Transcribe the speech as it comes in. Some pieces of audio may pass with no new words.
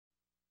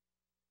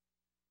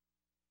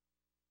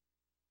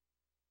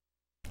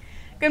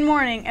Good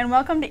morning and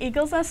welcome to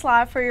Eagles Nest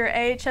Live for your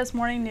AHS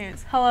Morning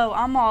News. Hello,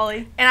 I'm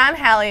Molly. And I'm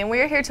Hallie, and we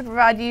are here to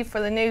provide you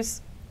for the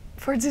news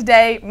for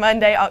today,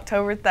 Monday,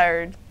 October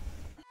 3rd.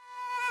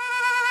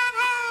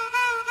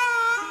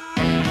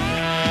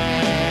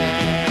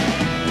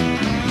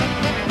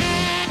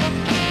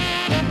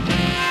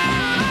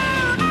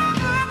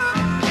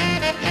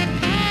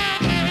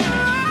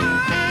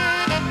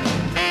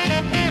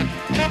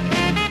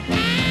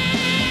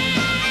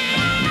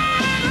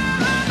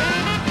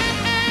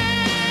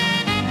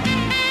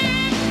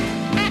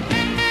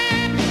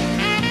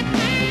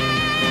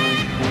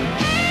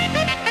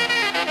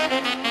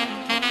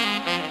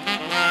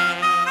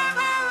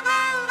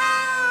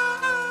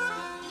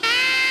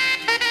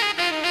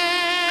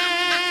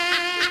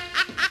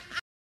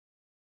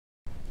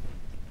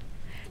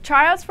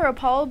 Tryouts for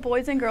Apollo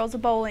Boys and Girls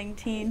Bowling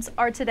teams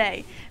are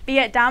today. Be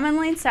at Diamond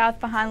Lane South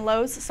behind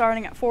Lowe's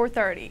starting at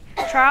 4:30.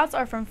 Tryouts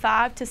are from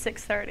 5 to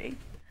 6:30.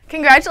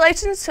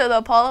 Congratulations to the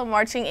Apollo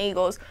Marching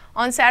Eagles.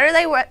 On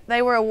Saturday,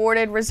 they were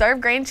awarded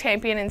Reserve Grand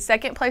Champion and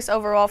second place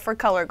overall for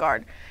Color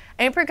Guard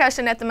and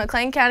Percussion at the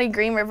McLean County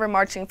Green River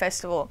Marching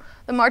Festival.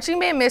 The marching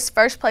band missed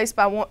first place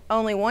by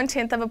only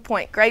 1/10 of a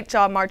point. Great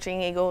job,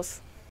 Marching Eagles.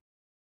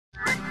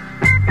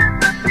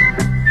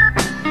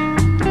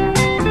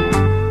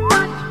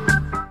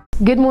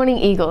 Good morning,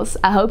 Eagles.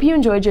 I hope you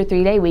enjoyed your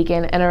 3-day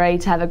weekend and are ready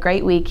to have a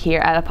great week here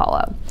at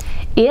Apollo.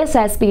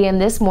 ESS began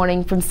this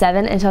morning from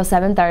 7 until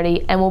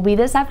 7:30 and will be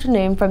this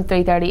afternoon from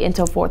 3:30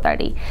 until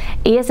 4:30.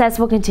 ESS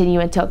will continue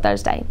until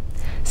Thursday.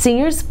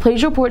 Seniors,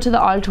 please report to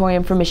the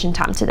auditorium for mission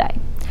time today.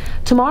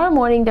 Tomorrow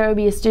morning there will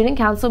be a student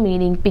council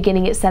meeting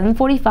beginning at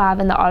 7:45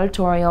 in the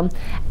auditorium,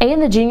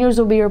 and the juniors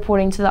will be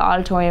reporting to the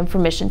auditorium for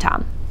mission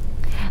time.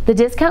 The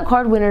discount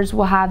card winners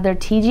will have their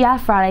TGI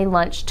Friday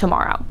lunch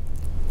tomorrow.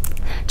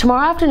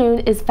 Tomorrow afternoon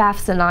is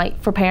FAFSA night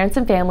for parents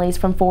and families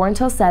from 4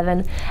 until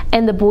 7,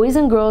 and the boys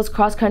and girls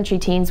cross-country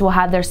teams will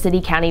have their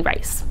city-county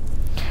race.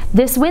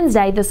 This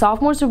Wednesday, the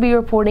sophomores will be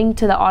reporting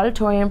to the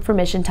auditorium for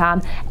mission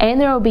time, and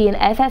there will be an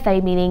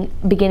FFA meeting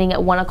beginning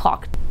at 1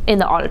 o'clock in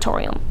the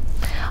auditorium.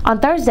 On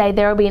Thursday,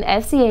 there will be an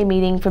FCA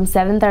meeting from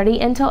 7:30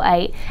 until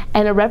 8,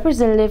 and a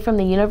representative from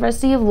the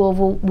University of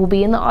Louisville will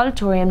be in the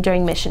auditorium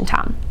during mission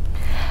time.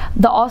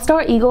 The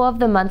All-Star Eagle of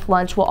the Month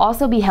lunch will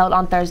also be held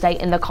on Thursday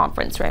in the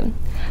conference room.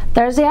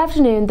 Thursday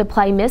afternoon, the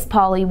play Miss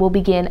Polly will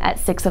begin at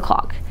 6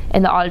 o'clock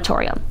in the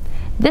auditorium.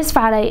 This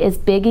Friday is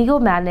Big Eagle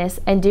Madness,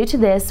 and due to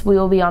this, we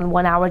will be on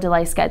 1-hour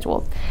delay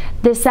schedule.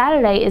 This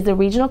Saturday is the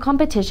regional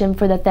competition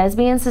for the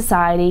Thespian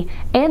Society,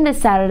 and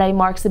this Saturday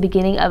marks the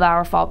beginning of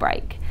our fall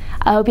break.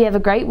 I hope you have a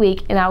great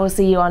week, and I will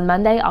see you on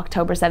Monday,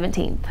 October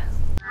 17th.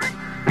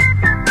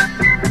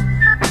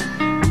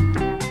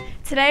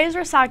 Today is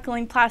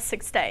Recycling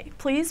Plastics Day.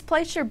 Please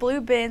place your blue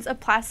bins of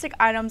plastic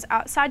items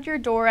outside your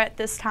door at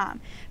this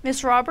time.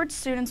 Ms. Roberts'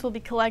 students will be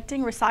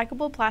collecting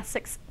recyclable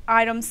plastics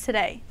items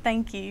today.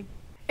 Thank you.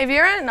 If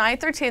you're a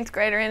 9th or 10th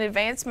grader in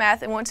advanced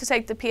math and want to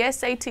take the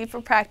PSAT for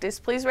practice,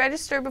 please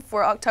register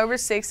before October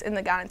 6th in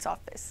the guidance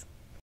office.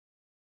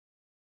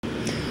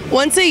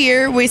 Once a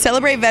year, we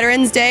celebrate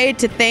Veterans Day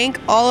to thank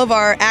all of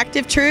our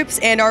active troops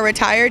and our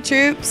retired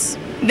troops.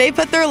 They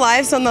put their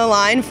lives on the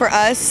line for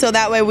us so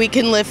that way we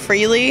can live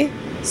freely.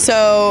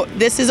 So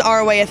this is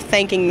our way of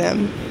thanking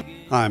them.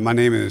 Hi, my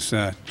name is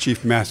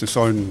Chief Master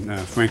Sergeant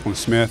Franklin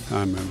Smith.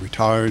 I'm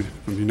retired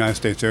from the United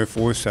States Air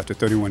Force after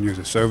 31 years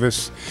of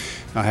service.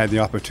 I had the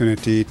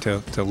opportunity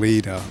to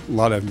lead a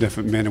lot of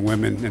different men and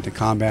women into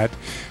combat,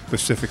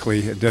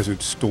 specifically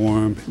Desert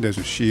Storm,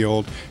 Desert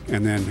Shield,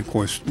 and then, of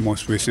course,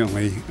 most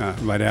recently,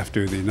 right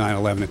after the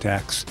 9/11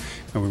 attacks,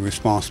 we were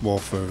responsible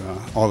for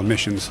all the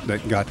missions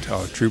that got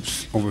our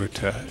troops over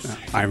to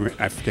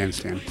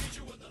Afghanistan.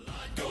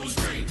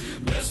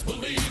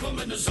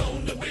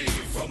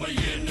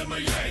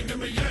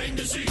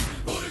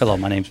 Hello,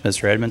 my name is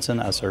Mr. Edmondson.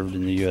 I served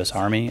in the U.S.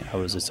 Army. I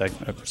was a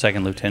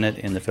second lieutenant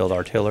in the field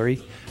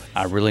artillery.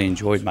 I really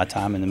enjoyed my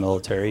time in the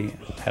military.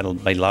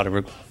 Made a lot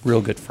of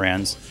real good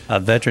friends.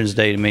 Veterans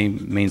Day to me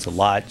means a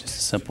lot. Just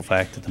the simple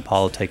fact that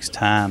Apollo takes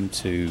time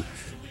to,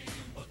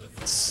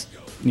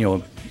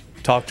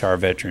 talk to our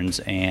veterans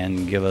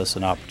and give us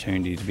an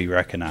opportunity to be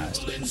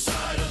recognized.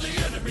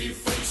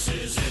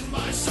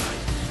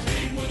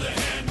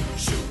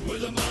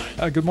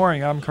 Good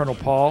morning, I'm Colonel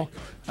Paul.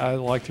 I'd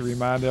like to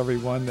remind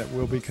everyone that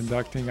we'll be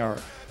conducting our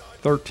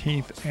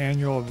 13th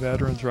annual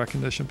Veterans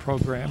Recognition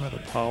Program at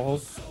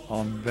Apollo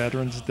on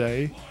Veterans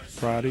Day,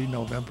 Friday,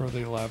 November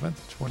the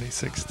 11th,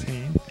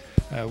 2016.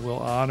 We'll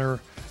honor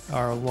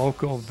our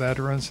local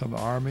veterans from the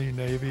Army,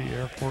 Navy,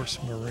 Air Force,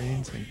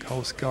 Marines, and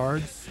Coast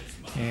Guard.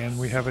 And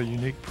we have a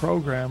unique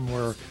program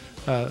where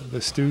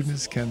the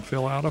students can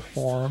fill out a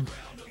form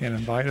and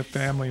invite a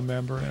family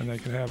member, and they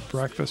can have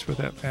breakfast with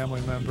that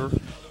family member,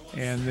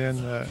 and then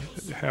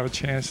have a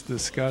chance to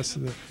discuss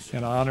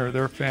and honor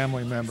their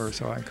family member.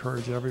 So I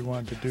encourage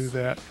everyone to do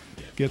that.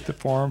 Get the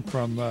form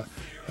from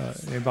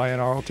anybody in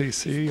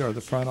ROTC or the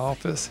front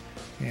office,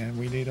 and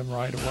we need them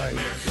right away.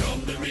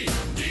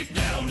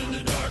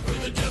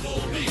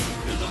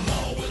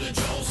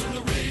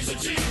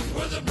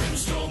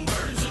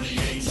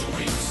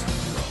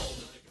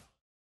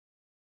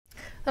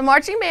 The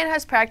marching band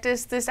has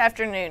practice this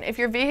afternoon. If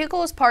your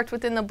vehicle is parked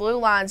within the blue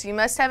lines, you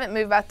must have it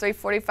moved by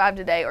 3:45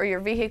 today or your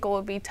vehicle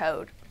will be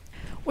towed.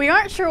 We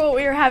aren't sure what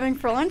we are having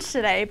for lunch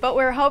today, but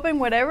we're hoping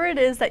whatever it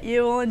is that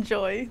you will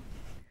enjoy.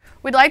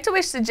 We'd like to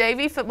wish the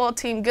JV football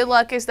team good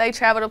luck as they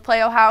travel to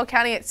play Ohio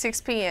County at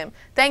 6 p.m.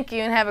 Thank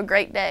you and have a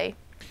great day.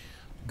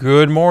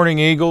 Good morning,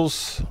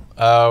 Eagles.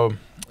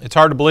 It's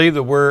hard to believe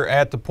that we're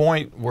at the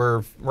point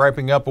we're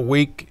wrapping up a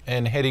week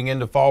and heading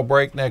into fall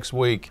break next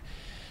week.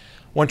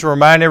 Want to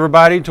remind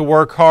everybody to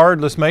work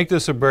hard. Let's make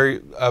this a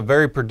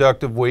very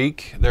productive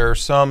week. There are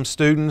some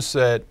students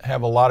that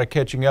have a lot of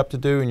catching up to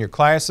do in your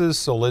classes,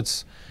 so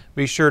let's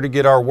be sure to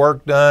get our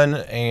work done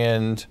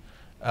and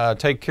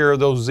take care of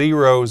those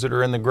zeros that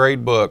are in the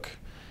grade book.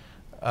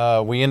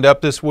 We end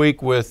up this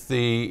week with the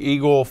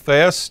Eagle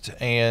Fest,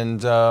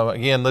 and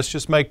again, let's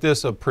just make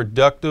this a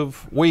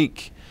productive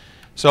week.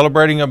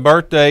 Celebrating a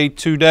birthday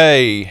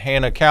today,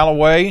 Hannah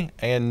Calloway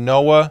and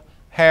Noah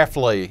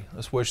Halfley.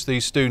 Let's wish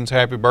these students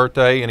happy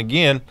birthday, and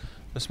again,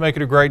 let's make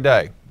it a great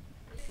day.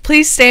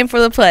 Please stand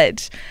for the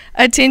pledge.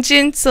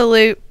 Attention,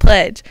 salute,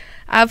 pledge.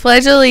 I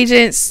pledge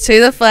allegiance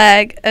to the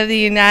flag of the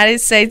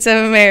United States of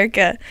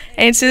America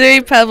and to the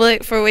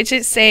republic for which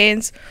it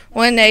stands,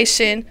 one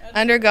nation,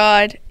 under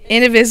God,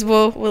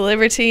 indivisible, with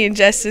liberty and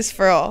justice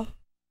for all.